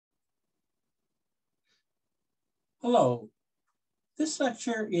Hello, this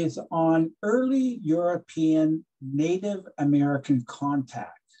lecture is on early European Native American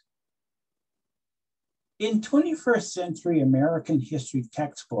contact. In 21st century American history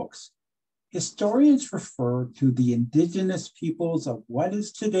textbooks, historians refer to the indigenous peoples of what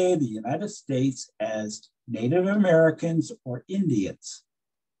is today the United States as Native Americans or Indians.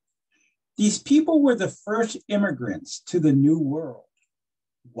 These people were the first immigrants to the New World,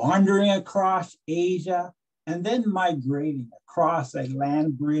 wandering across Asia and then migrating across a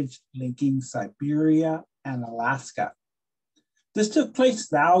land bridge linking Siberia and Alaska. This took place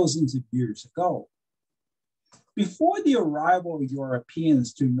thousands of years ago. Before the arrival of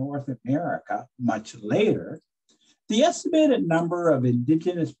Europeans to North America, much later, the estimated number of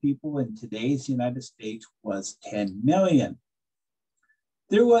indigenous people in today's United States was 10 million.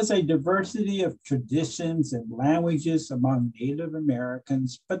 There was a diversity of traditions and languages among Native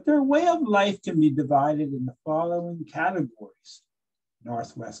Americans, but their way of life can be divided in the following categories: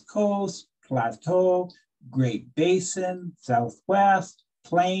 Northwest Coast, Plateau, Great Basin, Southwest,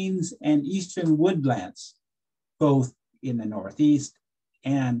 Plains, and Eastern Woodlands, both in the Northeast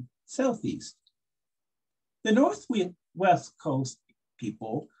and Southeast. The Northwest Coast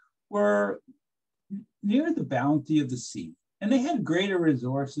people were near the bounty of the sea, and they had greater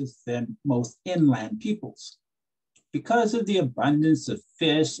resources than most inland peoples. Because of the abundance of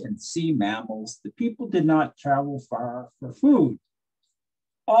fish and sea mammals, the people did not travel far for food.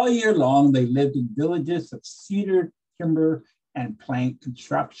 All year long, they lived in villages of cedar, timber, and plank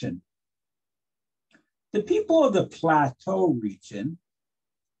construction. The people of the Plateau region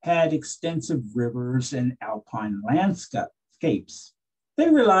had extensive rivers and alpine landscapes. They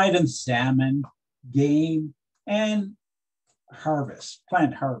relied on salmon, game, and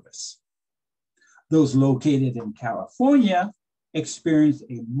plant harvests. Those located in California experienced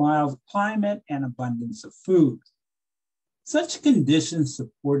a mild climate and abundance of food. Such conditions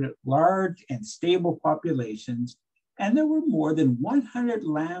supported large and stable populations, and there were more than 100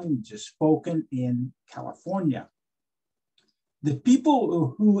 languages spoken in California. The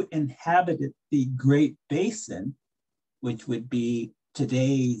people who inhabited the Great Basin, which would be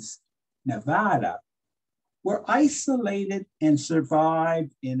today's Nevada, were isolated and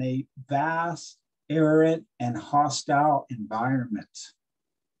survived in a vast, arid, and hostile environment.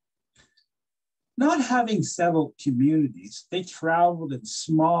 Not having settled communities, they traveled in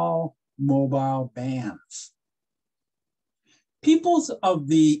small, mobile bands. Peoples of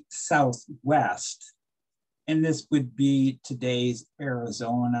the Southwest, and this would be today's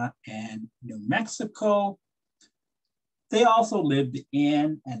Arizona and New Mexico, they also lived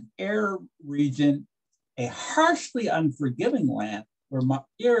in an arid region, a harshly unforgiving land where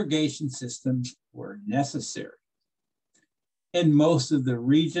irrigation systems were necessary. In most of the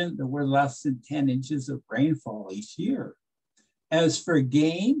region, there were less than 10 inches of rainfall each year. As for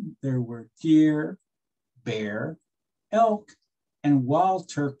game, there were deer, bear, elk, and wild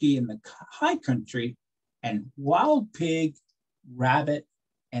turkey in the high country, and wild pig, rabbit,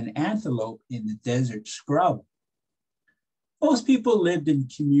 and antelope in the desert scrub. Most people lived in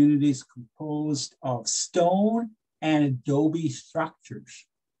communities composed of stone and adobe structures.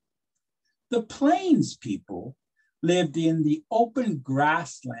 The Plains people lived in the open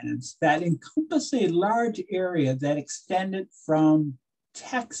grasslands that encompass a large area that extended from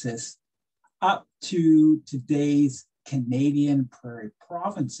Texas up to today's Canadian prairie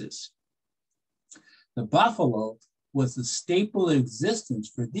provinces. The buffalo was the staple of existence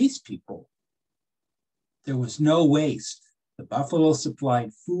for these people. There was no waste. The buffalo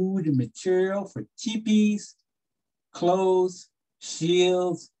supplied food and material for teepees, clothes,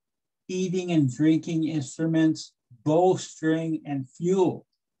 shields, eating and drinking instruments, bowstring, and fuel.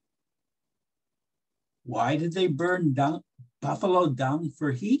 Why did they burn buffalo dung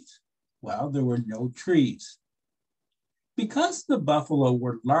for heat? Well, there were no trees. Because the buffalo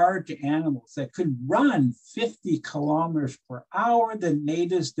were large animals that could run 50 kilometers per hour, the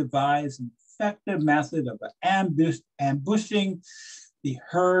natives devised an effective method of ambushing the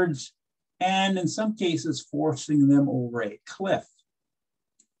herds and in some cases forcing them over a cliff.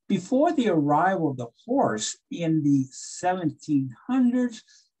 Before the arrival of the horse in the 1700s,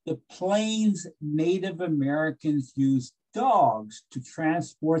 the Plains Native Americans used dogs to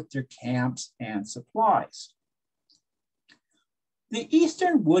transport their camps and supplies. The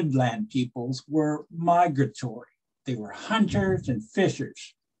Eastern Woodland peoples were migratory. They were hunters and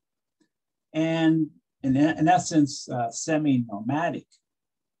fishers, and in essence, semi-nomadic.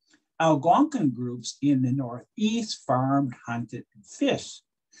 Algonquin groups in the Northeast farmed, hunted, and fished.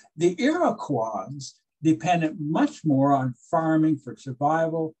 The Iroquois depended much more on farming for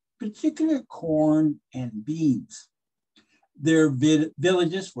survival particularly corn and beans. Their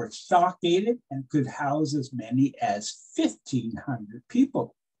villages were stockaded and could house as many as 1,500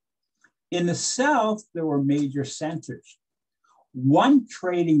 people. In the south, there were major centers. One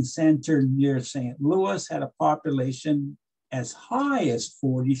trading center near St. Louis had a population as high as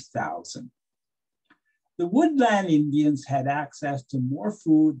 40,000. The woodland Indians had access to more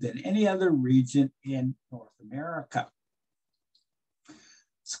food than any other region in North America.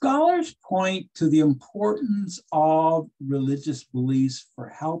 Scholars point to the importance of religious beliefs for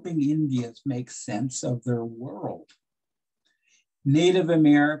helping Indians make sense of their world. Native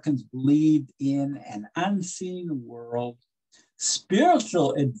Americans believed in an unseen world.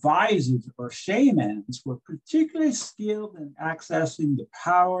 Spiritual advisors or shamans were particularly skilled in accessing the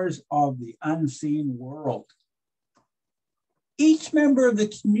powers of the unseen world. Each member of the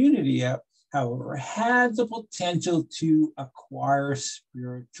community, however, had the potential to acquire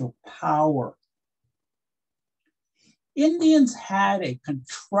spiritual power. Indians had a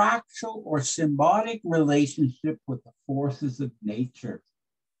contractual or symbiotic relationship with the forces of nature.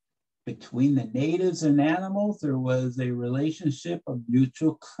 Between the natives and animals, there was a relationship of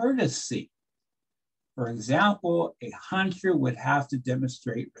mutual courtesy. For example, a hunter would have to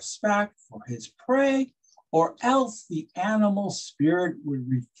demonstrate respect for his prey, or else the animal spirit would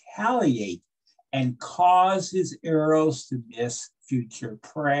retaliate and cause his arrows to miss future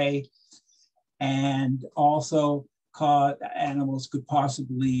prey, and also cause animals could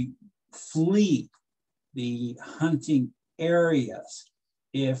possibly flee the hunting areas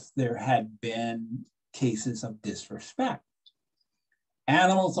if there had been cases of disrespect.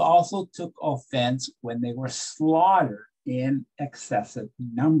 Animals also took offense when they were slaughtered in excessive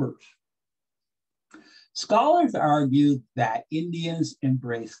numbers. Scholars argued that Indians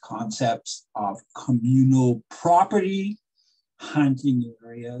embraced concepts of communal property, hunting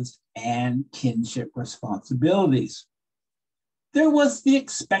areas, and kinship responsibilities. There was the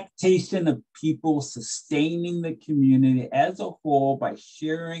expectation of people sustaining the community as a whole by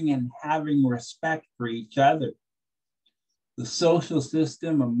sharing and having respect for each other. The social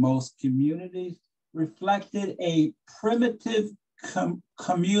system of most communities reflected a primitive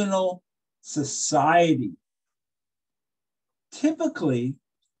communal society. Typically,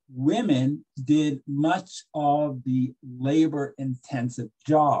 women did much of the labor-intensive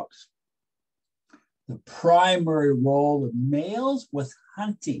jobs. The primary role of males was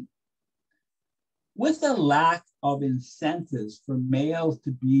hunting. With a lack of incentives for males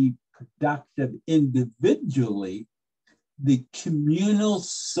to be productive individually, the communal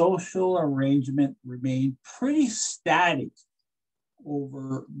social arrangement remained pretty static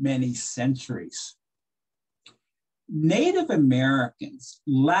over many centuries. Native Americans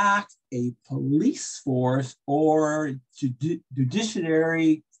lacked a police force or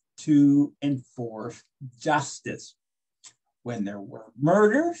judiciary to enforce justice. When there were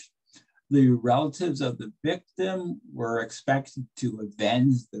murders, the relatives of the victim were expected to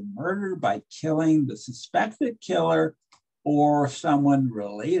avenge the murder by killing the suspected killer or someone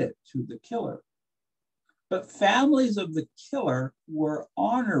related to the killer. But families of the killer were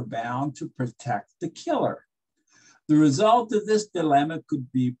honor bound to protect the killer. The result of this dilemma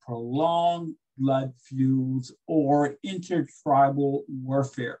could be prolonged blood feuds or intertribal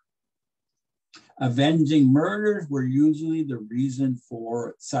warfare. Avenging murders were usually the reason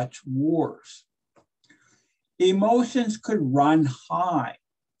for such wars. Emotions could run high.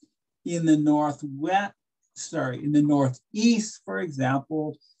 In the Northeast, for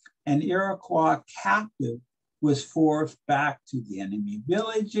example, an Iroquois captive was forced back to the enemy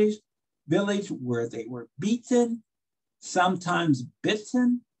village where they were beaten, sometimes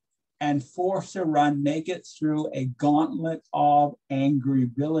bitten, and forced to run naked through a gauntlet of angry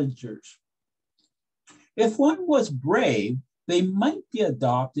villagers. If one was brave, they might be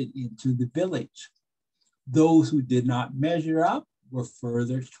adopted into the village. Those who did not measure up were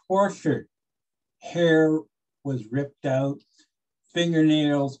further tortured. Hair was ripped out,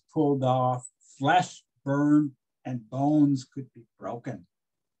 fingernails pulled off, flesh burned, and bones could be broken.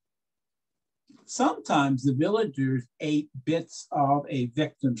 Sometimes the villagers ate bits of a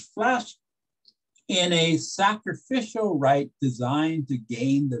victim's flesh in a sacrificial rite designed to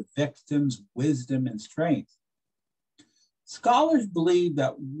gain the victim's wisdom and strength. Scholars believe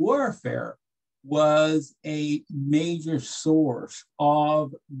that warfare was a major source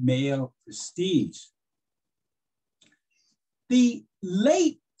of male prestige. The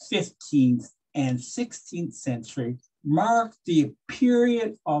late 15th and 16th century marked the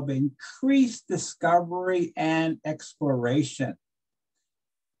period of increased discovery and exploration.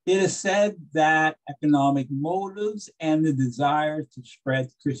 It is said that economic motives and the desire to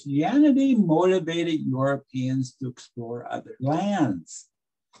spread Christianity motivated Europeans to explore other lands.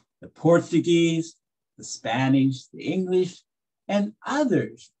 The Portuguese, the Spanish, the English, and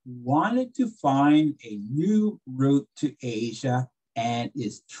others wanted to find a new route to Asia and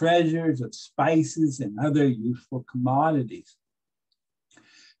its treasures of spices and other useful commodities.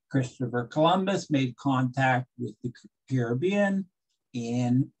 Christopher Columbus made contact with the Caribbean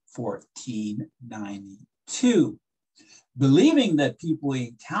in 1492. Believing that people he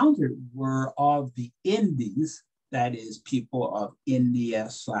encountered were of the Indies, that is, people of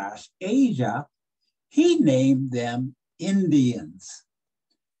India/Asia, he named them Indians.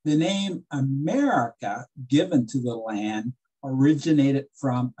 The name America, given to the land, originated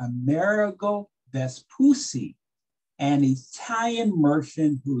from Amerigo Vespucci, an Italian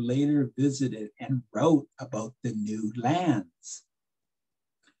merchant who later visited and wrote about the new lands.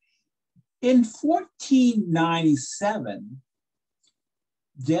 In 1497,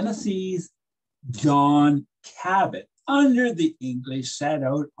 Genesee John Cabot, under the English, set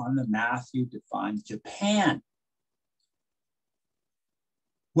out on the Matthew to find Japan.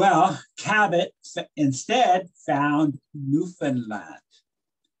 Well, Cabot instead found Newfoundland.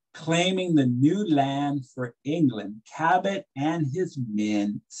 Claiming the new land for England, Cabot and his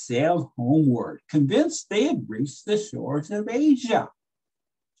men sailed homeward, convinced they had reached the shores of Asia.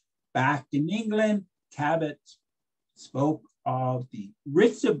 Back in England, Cabot spoke of the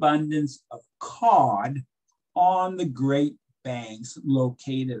rich abundance of cod on the Great Banks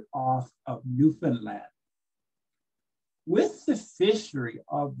located off of Newfoundland. With the fishery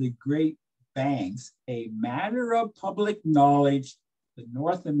of the Great Banks a matter of public knowledge, the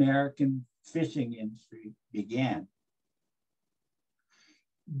North American fishing industry began.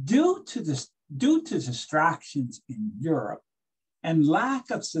 Due to distractions in Europe and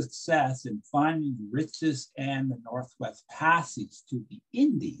lack of success in finding riches and the Northwest Passage to the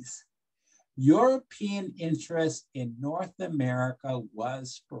Indies, European interest in North America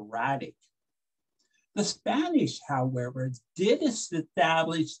was sporadic. The Spanish, however, did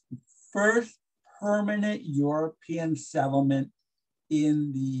establish the first permanent European settlement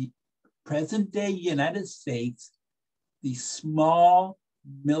in the present-day United States, the small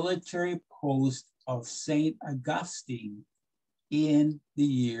military post of St. Augustine in the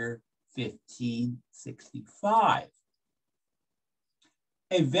year 1565.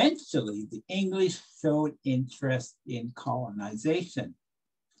 Eventually, the English showed interest in colonization.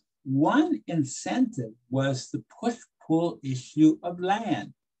 One incentive was the push-pull issue of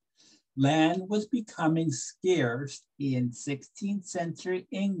land. Land was becoming scarce in 16th century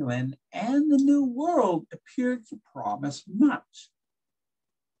England, and the New World appeared to promise much.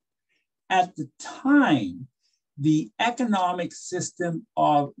 At the time, the economic system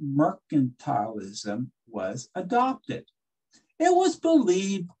of mercantilism was adopted. It was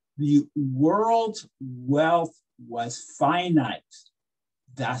believed the world's wealth was finite.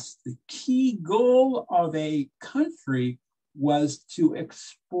 Thus, the key goal of a country was to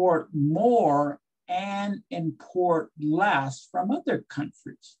export more and import less from other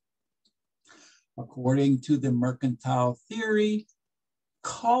countries. According to the mercantile theory,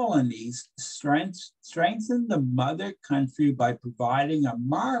 colonies strengthen the mother country by providing a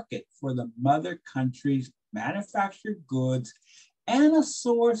market for the mother country's manufactured goods and a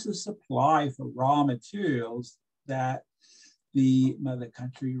source of supply for raw materials that the mother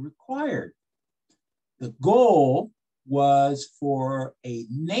country required. The goal was for a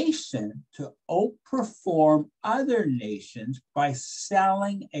nation to outperform other nations by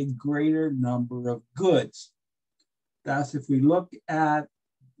selling a greater number of goods. Thus, if we look at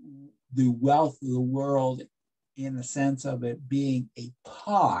the wealth of the world in the sense of it being a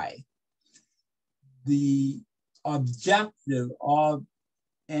pie, the objective of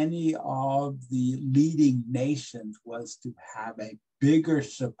any of the leading nations was to have a bigger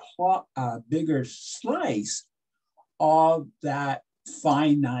slice of that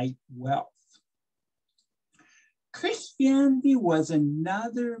finite wealth. Christianity was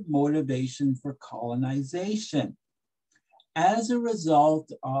another motivation for colonization. As a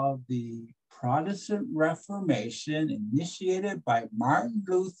result of the Protestant Reformation initiated by Martin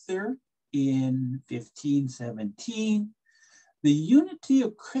Luther in 1517, the unity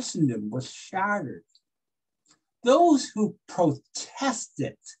of Christendom was shattered. Those who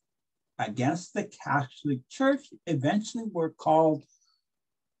protested against the Catholic Church eventually were called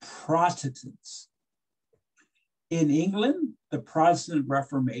Protestants. In England, the Protestant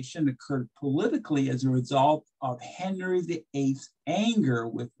Reformation occurred politically as a result of Henry VIII's anger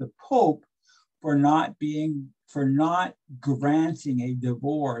with the Pope for not granting a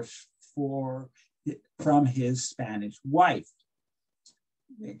divorce from his Spanish wife.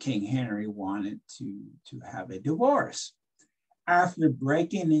 King Henry wanted to have a divorce. After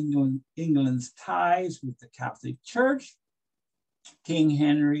breaking England's ties with the Catholic Church, King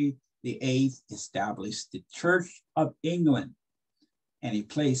Henry VIII established the Church of England, and he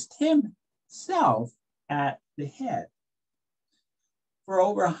placed himself at the head. For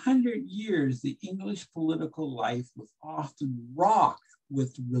over 100 years, the English political life was often rocked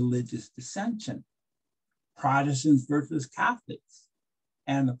with religious dissension, Protestants versus Catholics,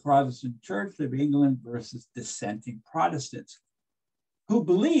 and the Protestant Church of England versus dissenting Protestants, who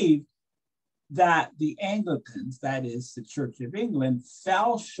believed that the Anglicans, that is the Church of England,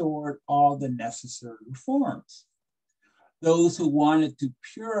 fell short of the necessary reforms. Those who wanted to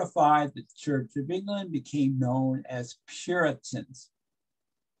purify the Church of England became known as Puritans.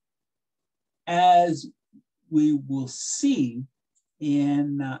 As we will see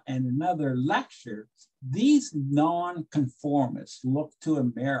in another lecture, these nonconformists looked to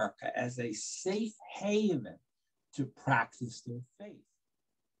America as a safe haven to practice their faith.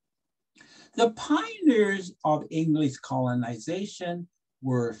 The pioneers of English colonization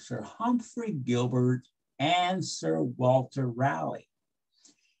were Sir Humphrey Gilbert and Sir Walter Raleigh.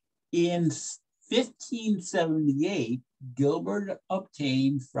 In 1578, Gilbert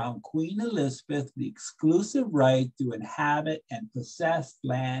obtained from Queen Elizabeth the exclusive right to inhabit and possess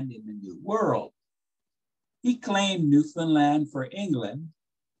land in the New World. He claimed Newfoundland for England,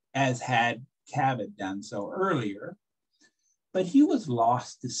 as had Cabot done so earlier, but he was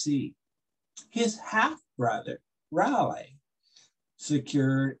lost to sea. His half-brother, Raleigh,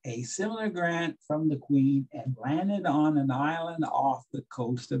 secured a similar grant from the Queen and landed on an island off the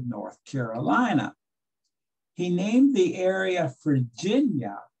coast of North Carolina. He named the area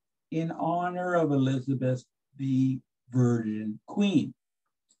Virginia in honor of Elizabeth, the Virgin Queen.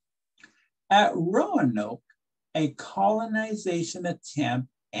 At Roanoke, a colonization attempt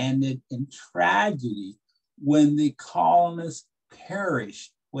ended in tragedy when the colonists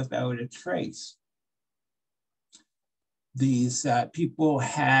perished without a trace. These people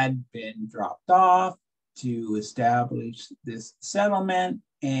had been dropped off to establish this settlement,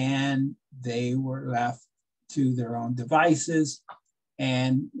 and they were left to their own devices.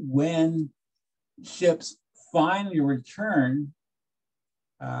 And when ships finally returned,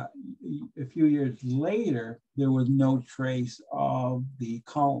 a few years later, there was no trace of the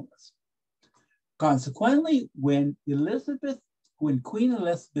colonists. Consequently, when Queen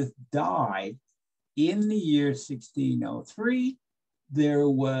Elizabeth died in the year 1603, there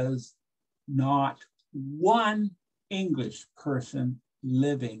was not one English person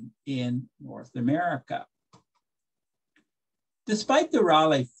living in North America. Despite the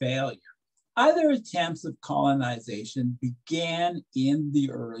Raleigh failure, other attempts of colonization began in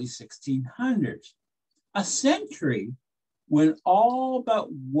the early 1600s, a century when all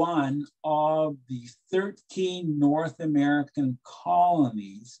but one of the 13 North American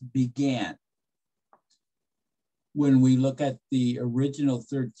colonies began. When we look at the original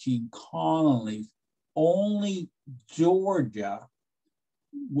 13 colonies, only Georgia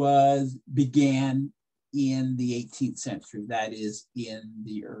began in the 18th century, that is in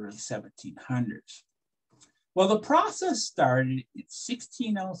the early 1700s. Well, the process started in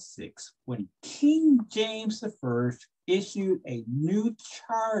 1606 when King James I issued a new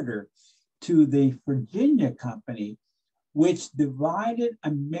charter to the Virginia Company, which divided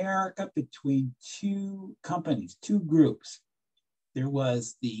America between two companies, two groups. There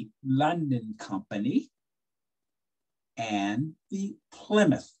was the London Company and the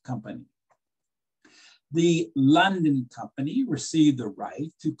Plymouth Company. The London Company received the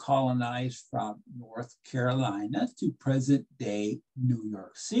right to colonize from North Carolina to present-day New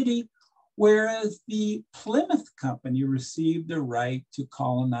York City, whereas the Plymouth Company received the right to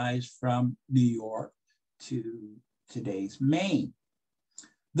colonize from New York to today's Maine.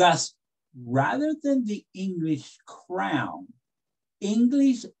 Thus, rather than the English crown,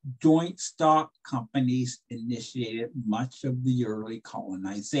 English joint stock companies initiated much of the early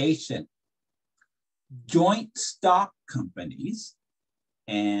colonization. Joint stock companies,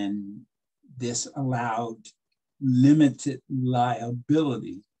 and this allowed limited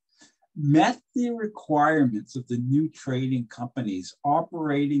liability, met the requirements of the new trading companies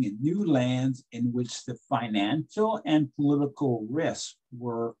operating in new lands in which the financial and political risks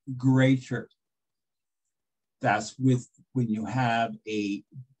were greater. That's when you have a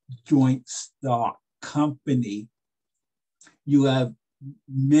joint stock company, you have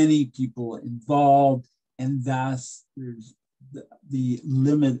many people involved, and thus there's the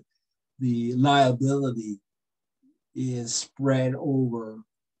the liability is spread over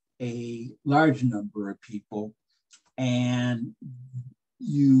a large number of people. And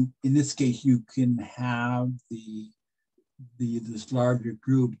you, in this case, you can have this larger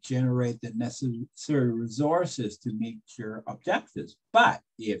group generate the necessary resources to meet your objectives. But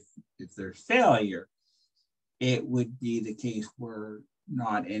if there's failure, it would be the case where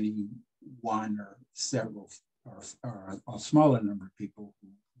not any one or several or a smaller number of people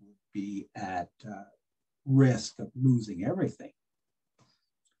would be at risk of losing everything.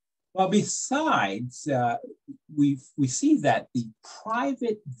 Well, besides, we see that the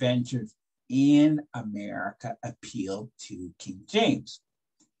private ventures in America appealed to King James.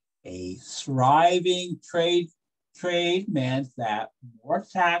 A thriving trade meant that more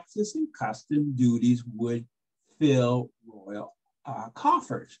taxes and custom duties would fill royal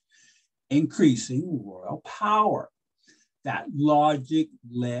coffers, increasing royal power. That logic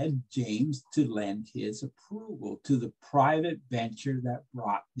led James to lend his approval to the private venture that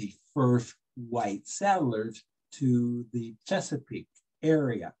brought the first white settlers to the Chesapeake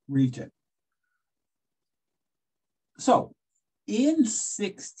area region. So in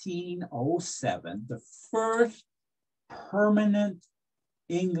 1607, the first permanent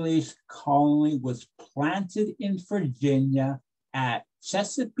English colony was planted in Virginia at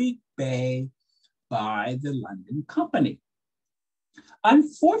Chesapeake Bay by the London Company.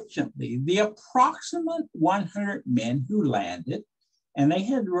 Unfortunately, the approximate 100 men who landed, and they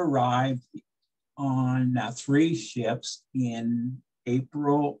had arrived on 3 ships in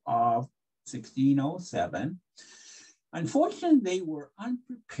April of 1607, unfortunately, they were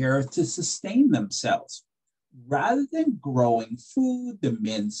unprepared to sustain themselves. Rather than growing food, the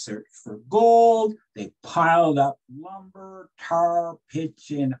men searched for gold. They piled up lumber, tar,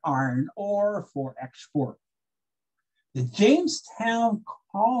 pitch, and iron ore for export. The Jamestown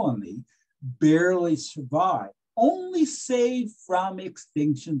colony barely survived, only saved from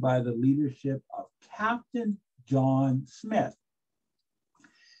extinction by the leadership of Captain John Smith.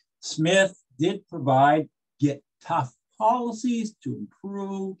 Smith did provide get tough policies to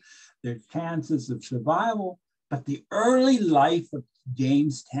improve their chances of survival, but the early life of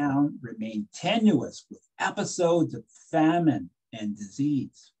Jamestown remained tenuous with episodes of famine and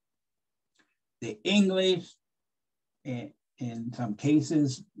disease. The English, in some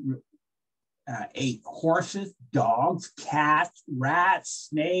cases, ate horses, dogs, cats, rats,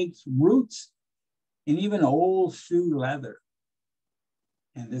 snakes, roots, and even old shoe leather.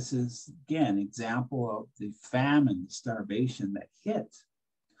 And this is, again, an example of the famine, starvation that hit.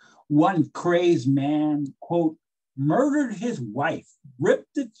 One crazed man, quote, murdered his wife,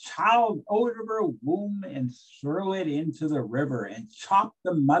 ripped the child out of her womb and threw it into the river, and chopped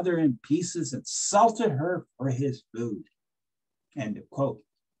the mother in pieces and salted her for his food. End of quote.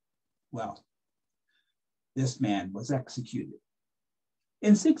 Well, this man was executed.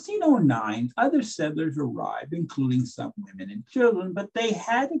 In 1609, other settlers arrived, including some women and children, but they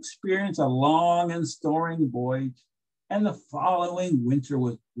had experienced a long and storing voyage, and the following winter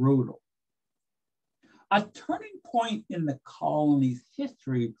was brutal. A turning point in the colony's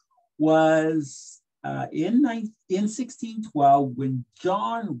history was in 1612 when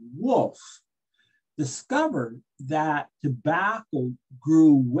John Wolfe discovered that tobacco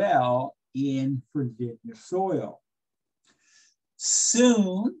grew well in Virginia soil.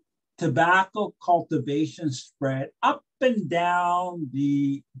 Soon, tobacco cultivation spread up and down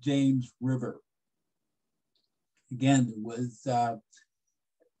the James River. Again, there was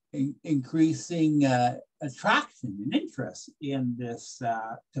increasing attraction and interest in this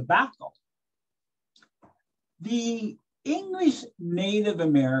tobacco. The English Native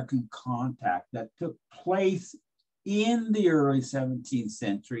American contact that took place in the early 17th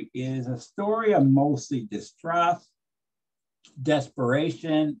century is a story of mostly distrust,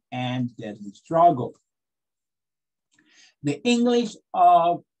 desperation, and deadly struggle. The English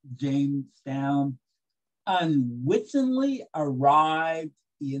of Jamestown unwittingly arrived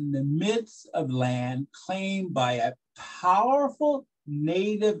in the midst of land claimed by a powerful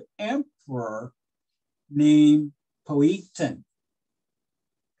native emperor named Powhatan.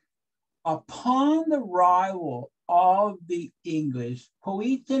 Upon the arrival of the English,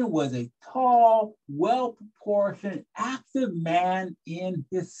 Powhatan was a tall, well-proportioned, active man in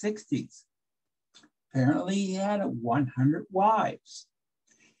his 60s. Apparently, he had 100 wives.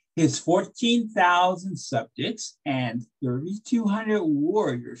 His 14,000 subjects and 3,200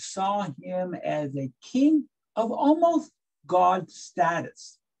 warriors saw him as a king of almost God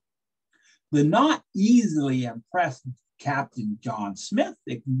status. The not easily impressed Captain John Smith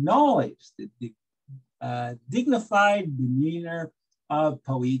acknowledged the dignified demeanor of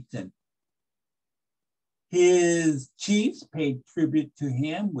Powhatan His chiefs paid tribute to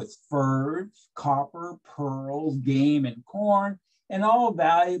him with furs, copper, pearls, game, and corn, and all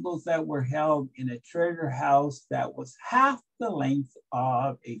valuables that were held in a treasure house that was half the length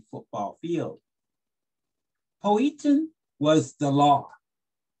of a football field. Powhatan was the law.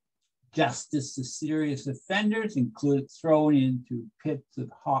 Justice to serious offenders included thrown into pits of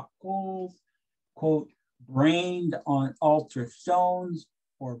hot coals, quote, brained on altar stones,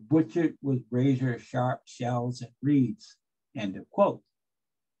 or butchered with razor-sharp shells and reeds, end of quote.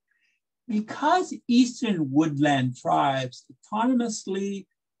 Because Eastern woodland tribes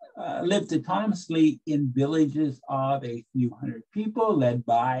lived autonomously in villages of a few hundred people led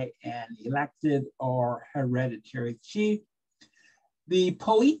by an elected or hereditary chief, the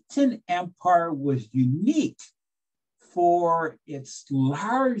Powhatan Empire was unique for its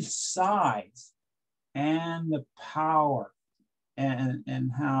large size and the power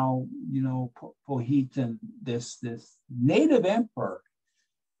and how, Powhatan, this native emperor,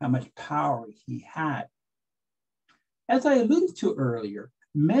 how much power he had. As I alluded to earlier,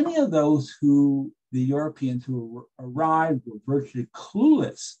 many of the Europeans who arrived were virtually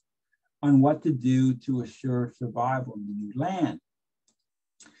clueless on what to do to assure survival in the new land.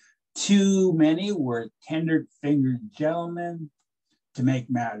 Too many were tender-fingered gentlemen. To make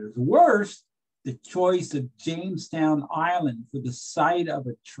matters worse, the choice of Jamestown Island for the site of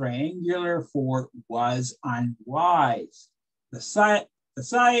a triangular fort was unwise. The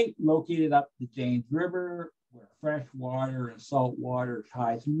site located up the James River, where fresh water and salt water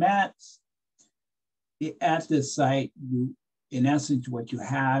tides met. At this site, in essence, what you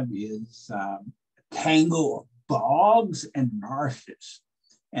have is a tangle of bogs and marshes.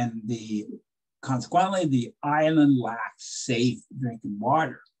 And consequently, the island lacked safe drinking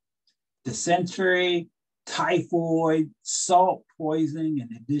water. Dysentery, typhoid, salt poisoning, in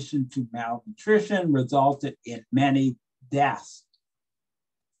addition to malnutrition, resulted in many deaths.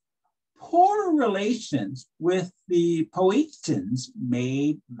 Poor relations with the Powhatans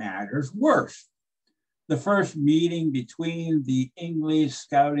made matters worse. The first meeting between the English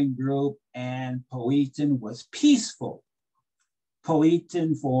scouting group and Powhatan was peaceful.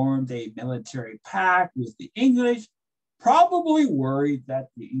 Powhatan formed a military pact with the English, probably worried that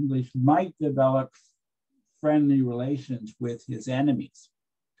the English might develop friendly relations with his enemies.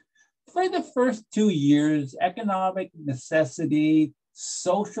 For the first 2 years, economic necessity,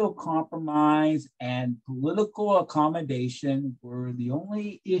 social compromise, and political accommodation were the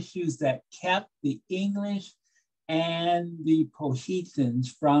only issues that kept the English and the Powhatans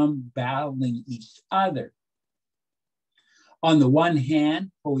from battling each other. On the one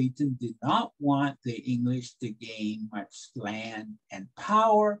hand, Powhatan did not want the English to gain much land and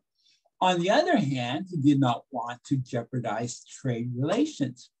power. On the other hand, he did not want to jeopardize trade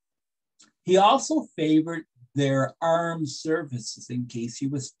relations. He also favored their armed services in case he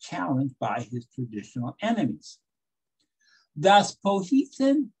was challenged by his traditional enemies. Thus,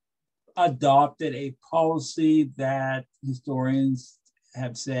 Powhatan adopted a policy that historians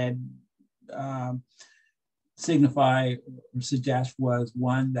have said signify or suggest was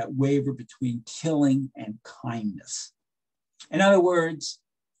one that wavered between killing and kindness. In other words,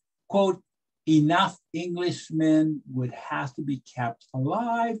 quote, enough Englishmen would have to be kept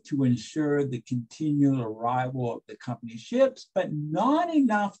alive to ensure the continual arrival of the company's ships, but not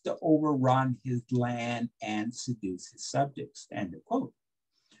enough to overrun his land and seduce his subjects, end of quote.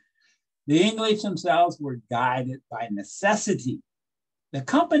 The English themselves were guided by necessity. The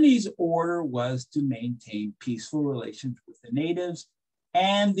company's order was to maintain peaceful relations with the natives,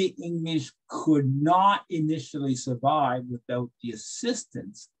 and the English could not initially survive without the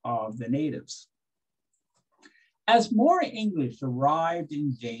assistance of the natives. As more English arrived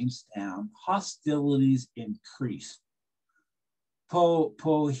in Jamestown, hostilities increased.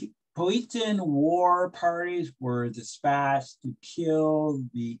 Powhatan war parties were dispatched to kill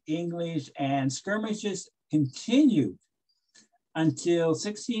the English, and skirmishes continued until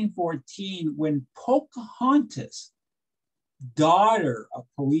 1614, when Pocahontas, daughter of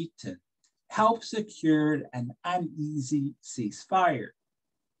Powhatan, helped secure an uneasy ceasefire.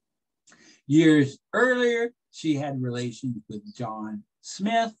 Years earlier, she had relations with John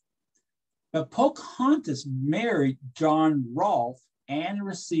Smith, but Pocahontas married John Rolfe and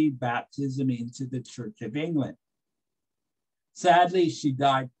received baptism into the Church of England. Sadly, she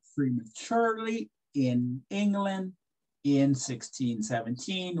died prematurely in England in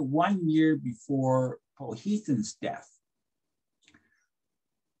 1617, 1 year before Powhatan's death.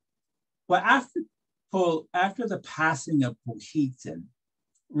 But after the passing of Powhatan,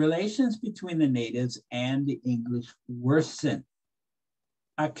 relations between the natives and the English worsened.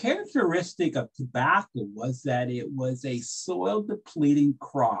 A characteristic of tobacco was that it was a soil depleting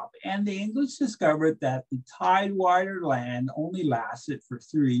crop, and the English discovered that the tidewater land only lasted for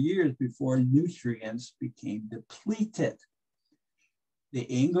 3 years before nutrients became depleted. The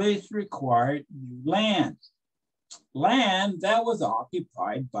English required new land that was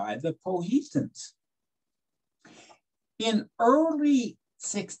occupied by the Powhatans. In early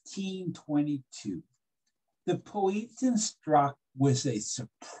 1622, the Powhatans struck with a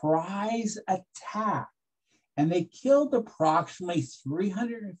surprise attack, and they killed approximately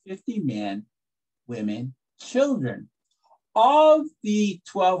 350 men, women, children of the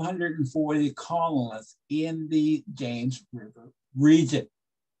 1,240 colonists in the James River region.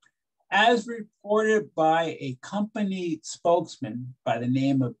 As reported by a company spokesman by the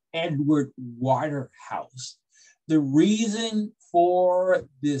name of Edward Waterhouse, the reason for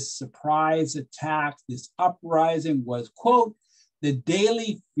this surprise attack, this uprising was, quote, the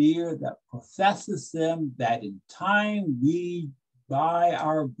daily fear that possesses them, that in time we, by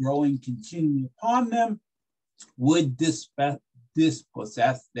our growing continuing upon them, would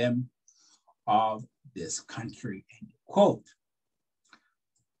dispossess them of this country, end quote.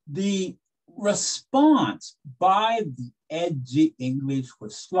 The response by the edgy English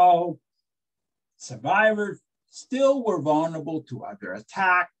was slow. Survivors still were vulnerable to other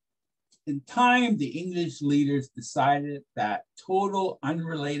attack. In time, the English leaders decided that total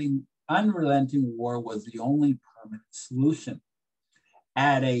unrelenting war was the only permanent solution.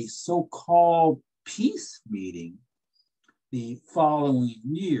 At a so-called peace meeting the following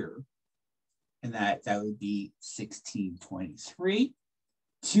year, and that would be 1623,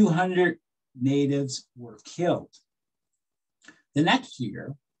 200 natives were killed. The next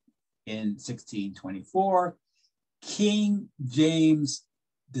year, in 1624, King James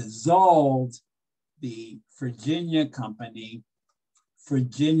dissolved the Virginia Company.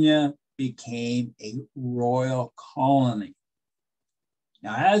 Virginia became a royal colony.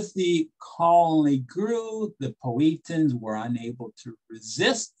 Now, as the colony grew, the Powhatans were unable to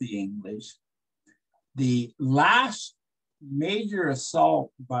resist the English. The last major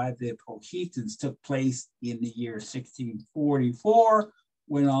assault by the Powhatans took place in the year 1644,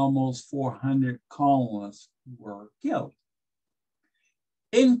 when almost 400 colonists were killed.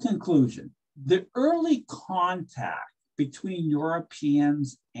 In conclusion, the early contact between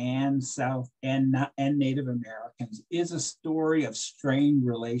Europeans and Native Americans is a story of strained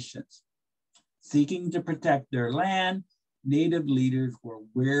relations. Seeking to protect their land, Native leaders were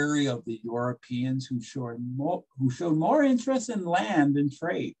wary of the Europeans who showed more interest in land than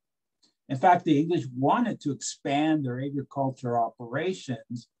trade. In fact, the English wanted to expand their agriculture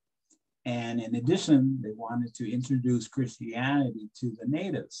operations, and in addition, they wanted to introduce Christianity to the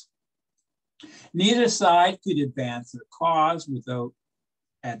natives. Neither side could advance their cause without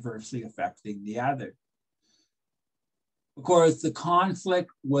adversely affecting the other. Of course, the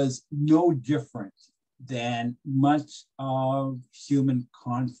conflict was no different than much of human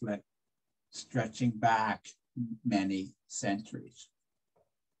conflict stretching back many centuries.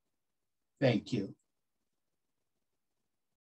 Thank you.